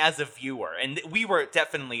confusing as a viewer, and we were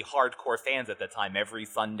definitely hardcore fans at the time, every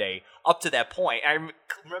Sunday up to that point. I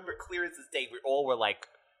remember clear as this day, we all were like,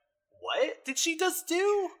 what did she just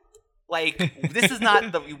do? Like, this is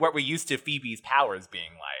not what we're used to Phoebe's powers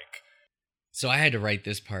being like. So I had to write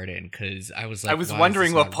this part in because I was like, I was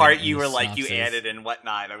wondering what part you were like, you added and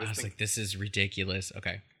whatnot. I was like, this is ridiculous.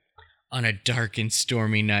 Okay. On a dark and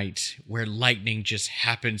stormy night where lightning just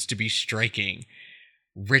happens to be striking,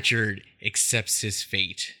 Richard accepts his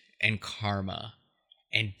fate and karma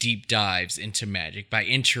and deep dives into magic by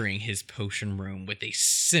entering his potion room with a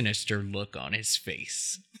sinister look on his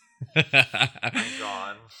face. Oh my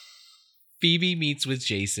God. Phoebe meets with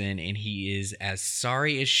Jason, and he is as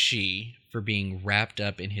sorry as she for being wrapped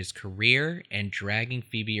up in his career and dragging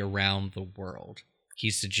Phoebe around the world. He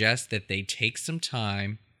suggests that they take some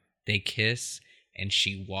time, they kiss, and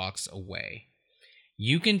she walks away.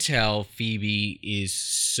 You can tell Phoebe is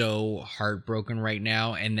so heartbroken right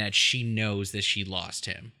now, and that she knows that she lost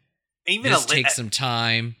him. Even this takes some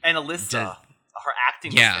time. And Alyssa, her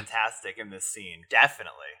acting was fantastic in this scene.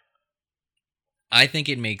 Definitely. I think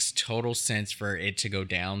it makes total sense for it to go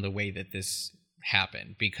down the way that this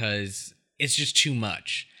happened, because it's just too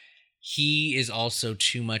much. He is also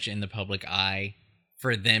too much in the public eye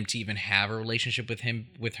for them to even have a relationship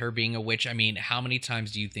with her being a witch. I mean, how many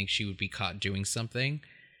times do you think she would be caught doing something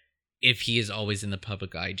if he is always in the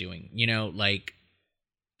public eye doing, you know, like,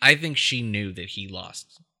 I think she knew that he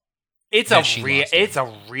lost. It's a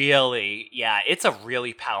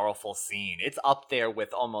really powerful scene. It's up there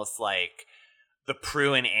with almost like the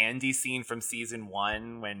Prue and Andy scene from season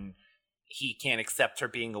 1 when he can't accept her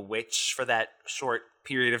being a witch for that short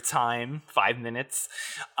period of time, 5 minutes.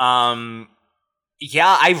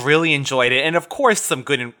 Yeah, I really enjoyed it. And of course, some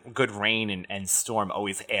good rain and storm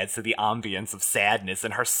always adds to the ambience of sadness,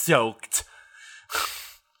 and her soaked.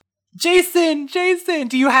 Jason,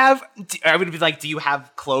 do you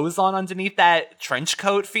have clothes on underneath that trench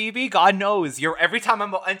coat, Phoebe? God knows, every time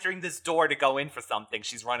I'm entering this door to go in for something,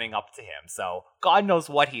 she's running up to him. So God knows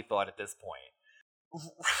what he thought at this point.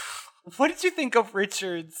 What did you think of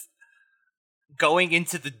Richard's going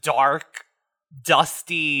into the dark,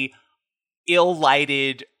 dusty,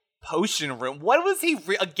 ill-lighted potion room? What was he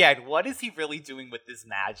what is he really doing with this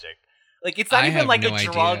magic? Like, it's not even like a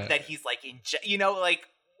drug that he's like like,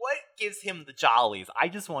 what gives him the jollies? I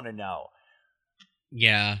just want to know.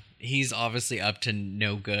 Yeah, he's obviously up to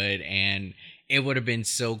no good, and it would have been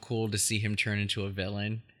so cool to see him turn into a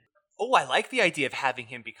villain. Oh, I like the idea of having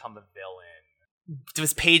him become a villain.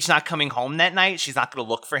 Was Paige not coming home that night? She's not going to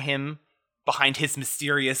look for him behind his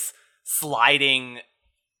mysterious sliding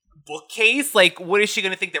bookcase? Like, what is she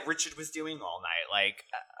going to think that Richard was doing all night? Like,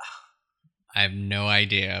 I have no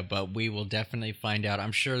idea, but we will definitely find out.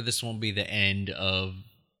 I'm sure this won't be the end of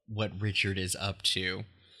what Richard is up to.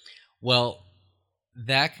 Well,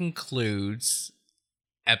 that concludes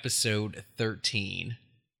episode 13,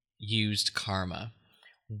 Used Karma.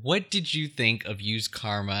 What did you think of Used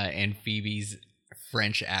Karma and Phoebe's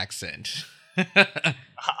French accent?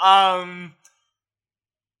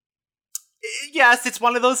 Yes, it's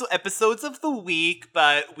one of those episodes of the week,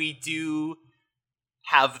 but we do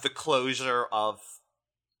have the closure of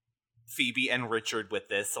Phoebe and Richard with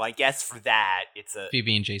this. So I guess for that, it's a...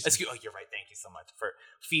 Phoebe and Jason. Oh, you're right. Thank you so much for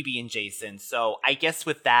Phoebe and Jason. So I guess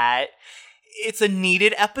with that, it's a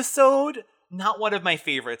needed episode. Not one of my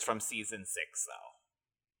favorites from season 6,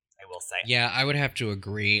 though, I will say. Yeah, I would have to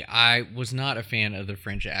agree. I was not a fan of the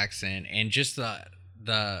French accent, and just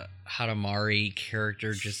the Hadamari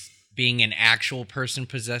character just being an actual person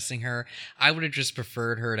possessing her. I would have just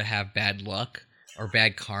preferred her to have bad luck or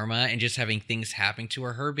bad karma and just having things happen to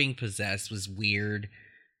her. Her being possessed was weird.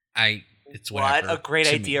 It's whatever. What a great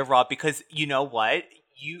idea, Rob, because you know what?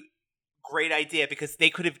 Great idea, because they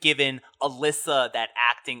could have given Alyssa that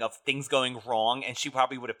acting of things going wrong, and she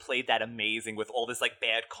probably would have played that amazing with all this like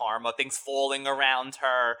bad karma, things falling around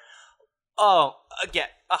her. Oh, again,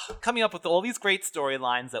 coming up with all these great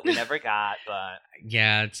storylines that we never got, but...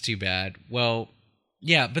 Yeah, it's too bad. Well,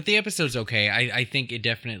 yeah, but the episode's okay. I think it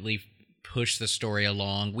definitely pushed the story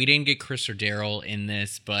along. We didn't get Chris or Daryl in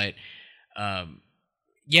this, but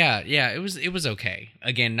yeah, it was okay.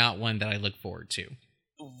 Again, not one that I look forward to.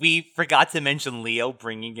 We forgot to mention Leo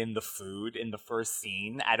bringing in the food in the first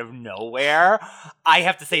scene out of nowhere. I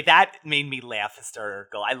have to say, that made me laugh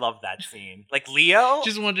hysterical. I love that scene. Like, Leo?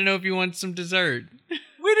 Just wanted to know if you want some dessert.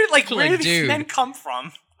 Where did these men come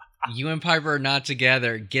from? You and Piper are not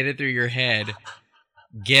together. Get it through your head.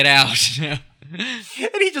 Get out. And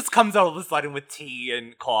he just comes out all of a sudden with tea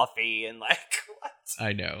and coffee and like, what?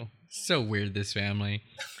 I know. So weird, this family.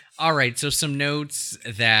 All right, so some notes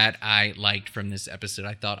that I liked from this episode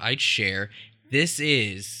I thought I'd share. This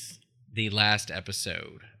is the last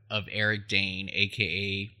episode of Eric Dane,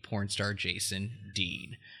 a.k.a. porn star Jason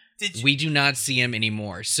Dean. We do not see him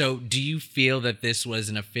anymore. So do you feel that this was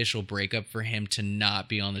an official breakup for him to not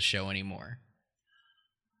be on the show anymore?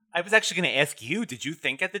 I was actually going to ask you, did you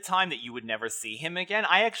think at the time that you would never see him again?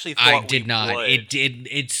 I actually thought I did not. Would.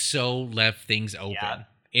 It so left things open. Yeah.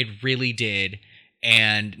 It really did.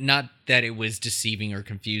 And not that it was deceiving or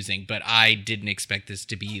confusing, but I didn't expect this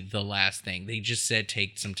to be the last thing. They just said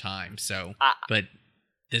take some time. So, but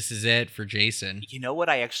this is it for Jason. You know what?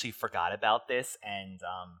 I actually forgot about this, and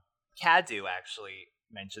Cadu actually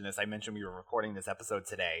mentioned this. I mentioned we were recording this episode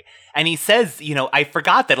today, and he says, I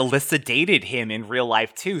forgot that Alyssa dated him in real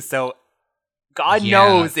life too. So God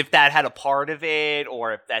knows if that had a part of it,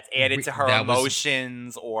 or if that's added to her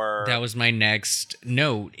emotions, or... That was my next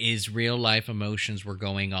note, is real life emotions were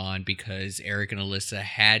going on because Eric and Alyssa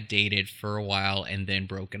had dated for a while and then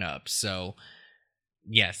broken up. So,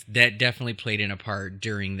 yes, that definitely played in a part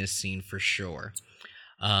during this scene for sure.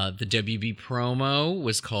 The WB promo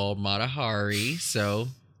was called Matahari, so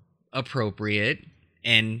appropriate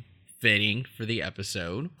and fitting for the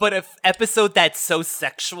episode. But an episode that's so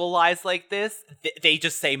sexualized like this, they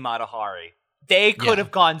just say Matahari. They could have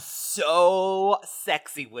gone so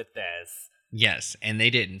sexy with this. Yes, and they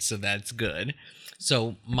didn't, so that's good.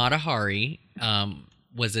 So Matahari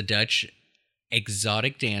was a Dutch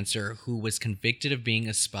exotic dancer who was convicted of being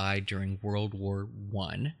a spy during World War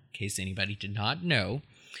I, in case anybody did not know.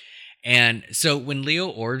 And so when Leo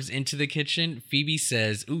orbs into the kitchen, Phoebe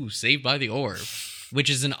says, "Ooh, saved by the orb," which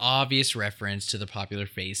is an obvious reference to the popular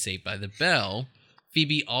phrase Saved by the Bell.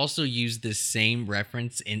 Phoebe also used this same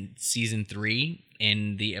reference in season 3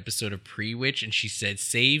 in the episode of Pre-Witch, and she said,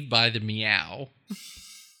 "Saved by the meow."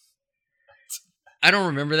 I don't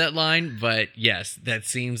remember that line, but yes, that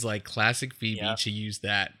seems like classic Phoebe to use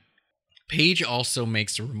that. Paige also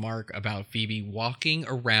makes a remark about Phoebe walking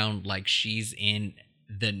around like she's in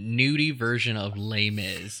the nudie version of Les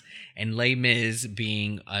Mis, and Les Mis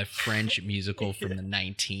being a French musical from the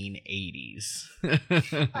 1980s.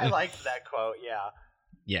 I liked that quote, yeah.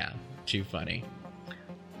 Yeah, too funny.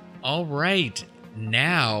 All right,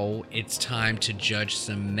 now it's time to judge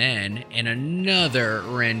some men in another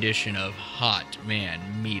rendition of Hot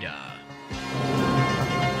Man Mita.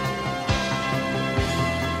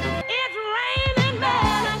 It's raining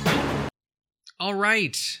men. All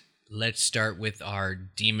right. Let's start with our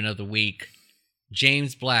Demon of the Week,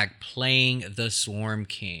 James Black playing the Swarm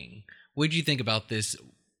King. What did you think about this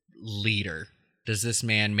leader? Does this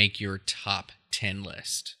man make your top 10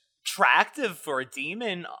 list? Attractive for a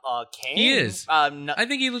demon king. He is. I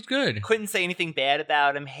think he looks good. Couldn't say anything bad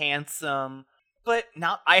about him. Handsome. But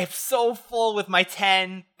now I am so full with my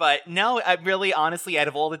 10. But no, I really, honestly, out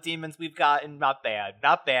of all the demons we've gotten, not bad.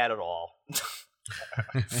 Not bad at all.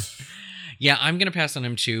 Yeah, I'm going to pass on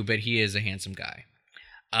him too, but he is a handsome guy.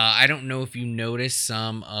 I don't know if you noticed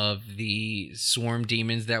some of the swarm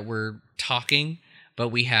demons that were talking, but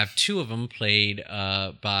we have 2 of them played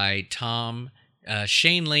by Tom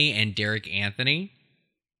Shane Lee and Derek Anthony.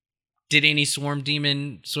 Did any Swarm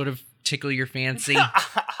Demon sort of tickle your fancy?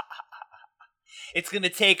 It's going to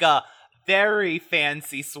take a very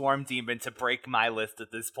fancy Swarm Demon to break my list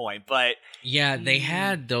at this point, but... Yeah, they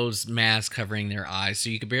had those masks covering their eyes, so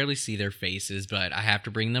you could barely see their faces, but I have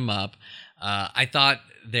to bring them up. I thought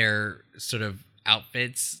their sort of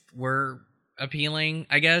outfits were appealing,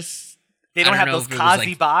 I guess. They don't have those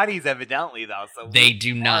Kazi bodies, evidently, though. So they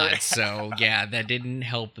do not. So, yeah, that didn't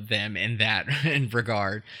help them in that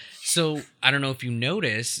regard. So, I don't know if you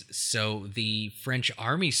notice, so the French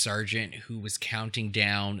army sergeant who was counting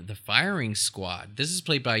down the firing squad, this is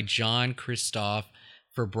played by Jean-Christophe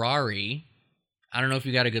Ferrari. I don't know if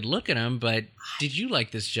you got a good look at him, but did you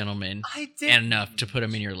like this gentleman enough to put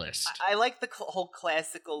him in your list? I like the whole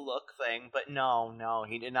classical look thing, but no,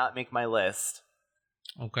 he did not make my list.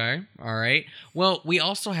 Okay, all right. Well, we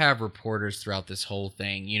also have reporters throughout this whole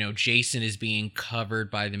thing. You know, Jason is being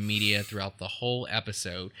covered by the media throughout the whole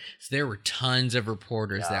episode. So there were tons of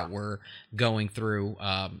reporters that were going through.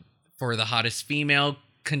 For the hottest female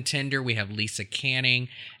contender, we have Lisa Canning.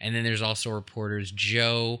 And then there's also reporters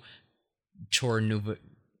Joe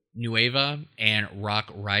Tornueva and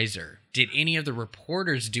Rock Reiser. Did any of the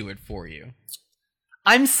reporters do it for you?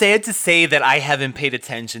 I'm sad to say that I haven't paid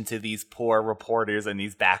attention to these poor reporters and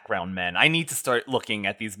these background men. I need to start looking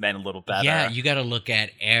at these men a little better. Yeah, you got to look at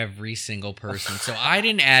every single person. So I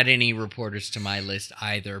didn't add any reporters to my list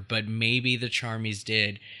either, but maybe the Charmies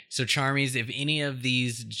did. So Charmies, if any of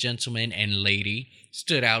these gentlemen and lady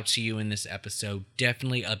stood out to you in this episode,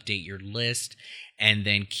 definitely update your list and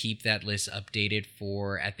then keep that list updated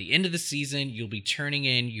for at the end of the season. You'll be turning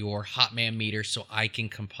in your Hotman meter so I can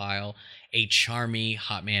compile a Charmy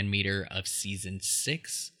Hotman meter of season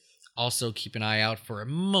 6. Also, keep an eye out for a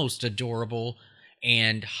most adorable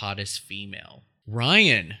and hottest female.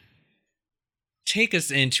 Ryan, take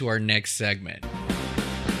us into our next segment.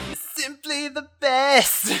 Simply the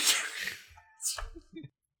best.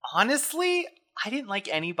 Honestly, I didn't like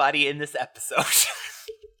anybody in this episode.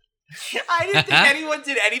 I didn't think anyone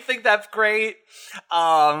did anything that's great.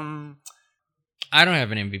 I don't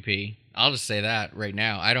have an MVP. I'll just say that right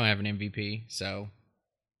now. I don't have an MVP, so...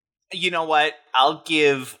 You know what? I'll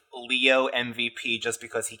give Leo MVP just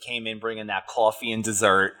because he came in bringing that coffee and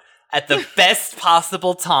dessert at the best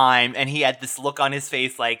possible time, and he had this look on his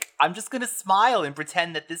face like, I'm just gonna smile and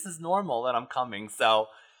pretend that this is normal, that I'm coming. So,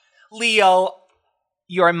 Leo,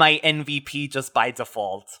 you're my MVP just by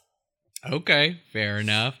default. Okay, fair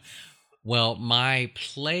enough. Well, my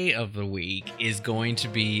play of the week is going to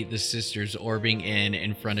be the sisters orbing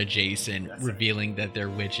in front of Jason, revealing that they're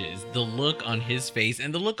witches. The look on his face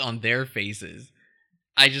and the look on their faces,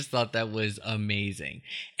 I just thought that was amazing.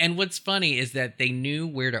 And what's funny is that they knew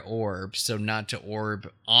where to orb, so not to orb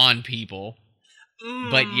on people,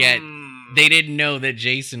 but yet they didn't know that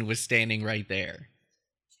Jason was standing right there.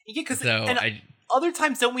 Yeah, because other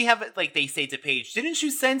times, don't we have, like, they say to Paige, didn't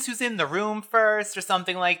you sense who's in the room first or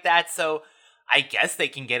something like that? So I guess they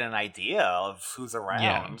can get an idea of who's around.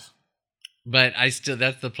 Yeah. But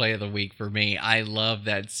that's the play of the week for me. I love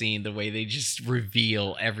that scene, the way they just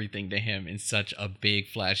reveal everything to him in such a big,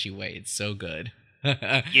 flashy way. It's so good.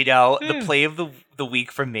 You know, the play of the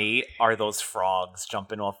week for me are those frogs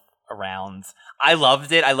jumping off around. I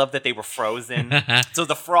loved it. I loved that they were frozen. So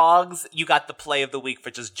the frogs, you got the play of the week for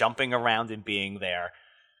just jumping around and being there.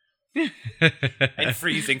 And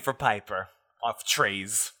freezing for Piper off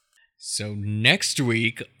trays. So next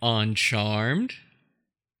week on Charmed,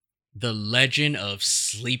 The Legend of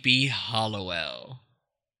Sleepy Hollowell.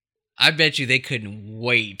 I bet you they couldn't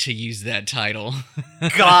wait to use that title.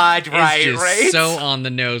 God, right, it's just right? So on the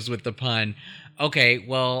nose with the pun. Okay,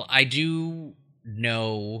 well, I do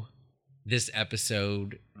know this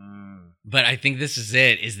episode, but I think this is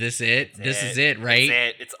it. Is this it? This is it, right?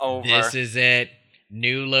 That's it. It's over. This is it.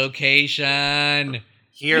 New location.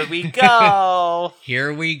 Here we go.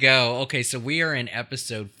 Here we go. Okay, so we are in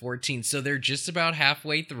episode 14. So they're just about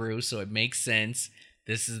halfway through, so it makes sense.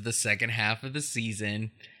 This is the second half of the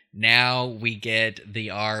season. Now we get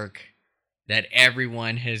the arc that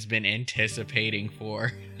everyone has been anticipating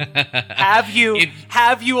for. Have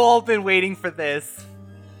you all been waiting for this?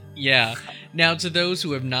 Yeah. Now, to those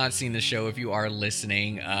who have not seen the show, if you are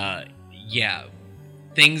listening,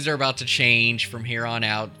 things are about to change from here on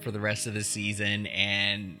out for the rest of the season,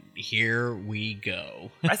 and here we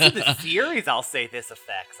go. Rest of the series, I'll say this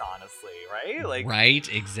affects, honestly, right?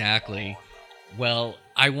 Right, exactly. Well,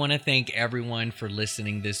 I want to thank everyone for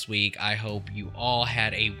listening this week. I hope you all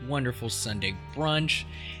had a wonderful Sunday brunch,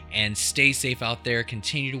 and stay safe out there.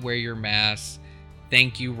 Continue to wear your masks.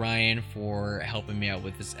 Thank you, Ryan, for helping me out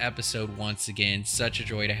with this episode once again. Such a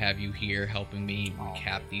joy to have you here helping me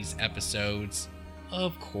recap these episodes.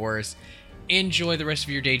 Of course, enjoy the rest of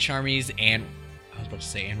your day, Charmies, and I was about to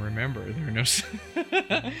say, and remember, there are no...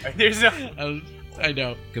 There's no... I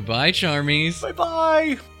know. Goodbye, Charmies.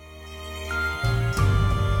 Bye-bye.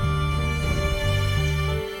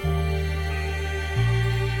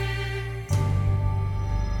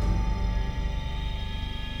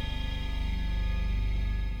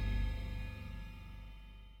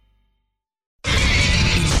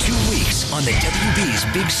 On the WB's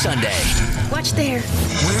Big Sunday. Watch there.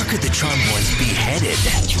 Where could the Charmed Ones be headed?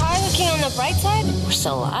 Try looking on the bright side. We're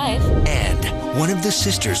still alive. And one of the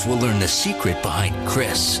sisters will learn the secret behind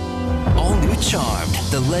Chris. All new Charmed,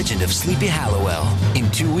 the legend of Sleepy Halliwell. In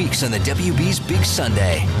 2 weeks on the WB's Big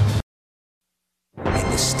Sunday. In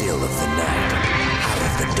the still of the night, out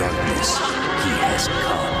of the darkness, he has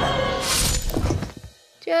come.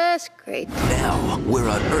 Just great. Now, where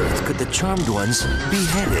on earth could the Charmed Ones be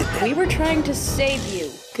headed? We were trying to save you.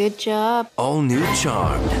 Good job. All new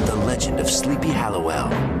Charmed, the legend of Sleepy Halliwell.